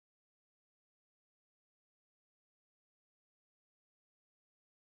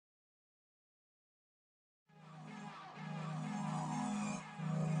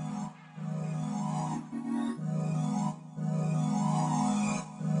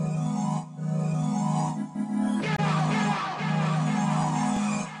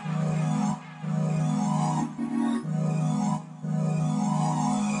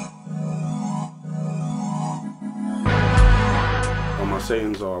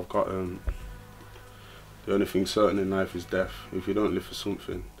sayings are, I've got the only thing certain in life is death. If you don't live for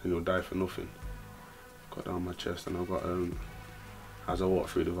something, then you'll die for nothing. Got that on my chest, and I've got as I walk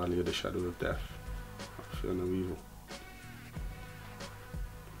through the valley of the shadow of death, I feel no evil.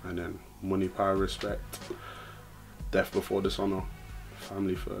 And then money, power, respect, death before dishonour,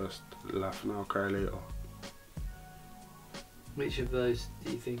 family first, laugh now, cry later. Which of those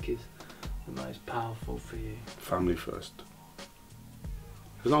do you think is the most powerful for you? Family first.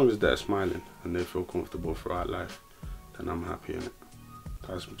 As long as they're smiling and they feel comfortable throughout life, then I'm happy in it.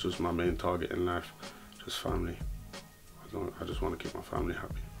 That's just my main target in life, just family. I just want to keep my family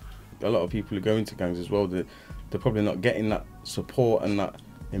happy. A lot of people who go into gangs as well, they're probably not getting that support and that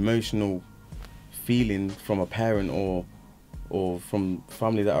emotional feeling from a parent or from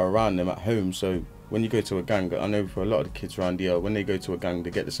family that are around them at home. So when you go to a gang, I know for a lot of the kids around here, when they go to a gang, they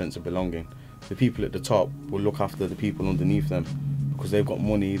get the sense of belonging. The people at the top will look after the people underneath them because they've got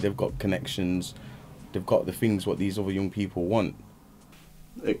money, they've got connections, they've got the things what these other young people want.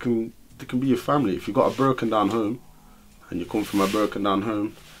 It can be your family. If you've got a broken down home and you come from a broken down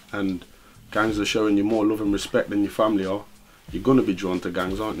home and gangs are showing you more love and respect than your family are, you're going to be drawn to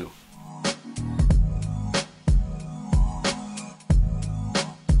gangs, aren't you?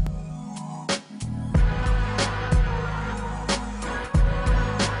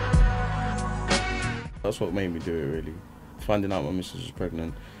 That's what made me do it, really. Finding out my missus was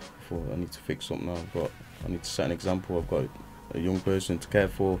pregnant, I thought I need to fix something now. I need to set an example. I've got a young person to care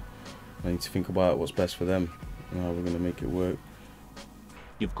for. I need to think about what's best for them and how we're going to make it work.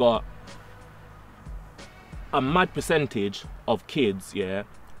 You've got a mad percentage of kids, yeah,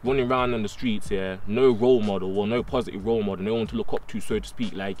 running around on the streets, yeah, no role model or no positive role model, no one to look up to, so to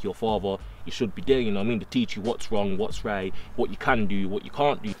speak, like your father. You should be there, you know what I mean, to teach you what's wrong, what's right, what you can do, what you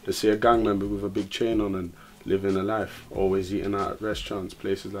can't do. To see a gang member with a big chain on and living a life, always eating out at restaurants,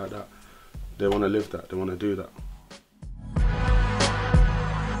 places like that, they want to live that, they want to do that.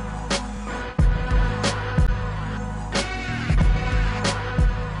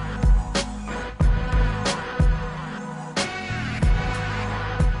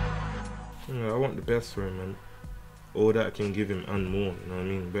 I want the best for him, man. All that I can give him and more, you know what I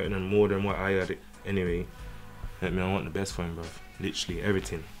mean? Better than more than what I had anyway. I want the best for him, bruv. Literally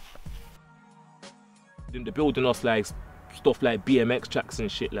everything. They're building us like stuff like BMX tracks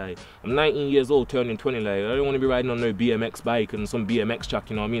and shit. Like, I'm 19 years old, turning 20. Like, I don't want to be riding on no BMX bike and some BMX track,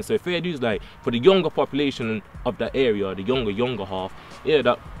 you know what I mean? So fair dues, like, for the younger population of that area, the younger half, yeah,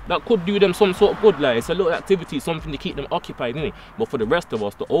 that could do them some sort of good. Like, it's a little activity, something to keep them occupied, innit? But for the rest of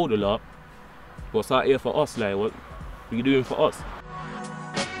us, the older lot, what's out here for us? Like, what are you doing for us?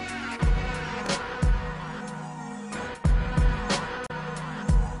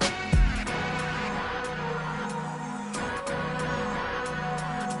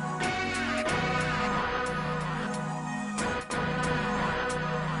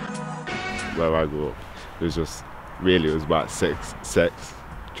 Where I grew up, it was just really, it was about sex,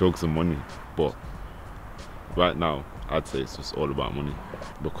 drugs and money. But right now, I'd say it's just all about money,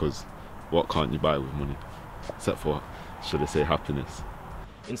 because what can't you buy with money? Except for, should I say, happiness.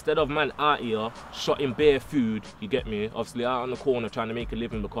 Instead of man out here shotting bare food, you get me, obviously out on the corner trying to make a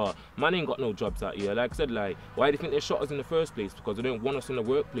living, because man ain't got no jobs out here. Like I said, like, why do you think they shot us in the first place? Because they don't want us in the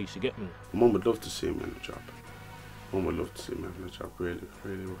workplace, you get me? Mum would love to see me in the job. Mum would love to see me in the job, really,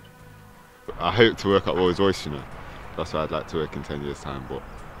 really would. I hope to work at Rolls Royce, you know. That's why I'd like to work in 10 years' time, but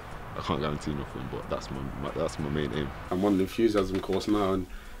I can't guarantee nothing, but that's my main aim. I'm on the enthusiasm course now and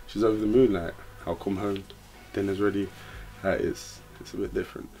she's over the moon, like, I'll come home, dinner's ready. It's a bit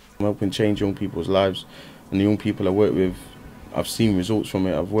different. I'm helping change young people's lives, and the young people I work with, I've seen results from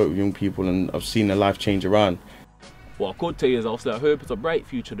it. I've worked with young people and I've seen their life change around. What I could tell you is, obviously, I hope it's a bright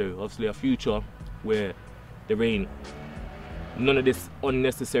future though. Obviously a future where there ain't none of this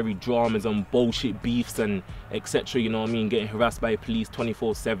unnecessary dramas and bullshit beefs and etc, you know what I mean, getting harassed by police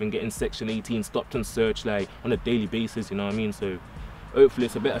 24/7, getting section 18 stopped and searched like on a daily basis, you know what I mean. So hopefully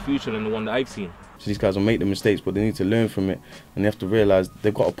it's a better future than the one that I've seen. So these guys will make the mistakes, but they need to learn from it, and they have to realise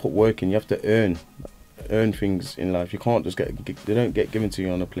they've got to put work in. You have to earn things in life. You can't just they don't get given to you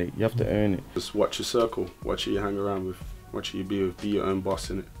on a plate. You have to earn it. Just watch your circle, watch who you hang around with, watch who you be with, be your own boss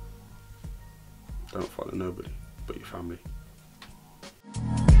in it. Don't follow nobody but your family.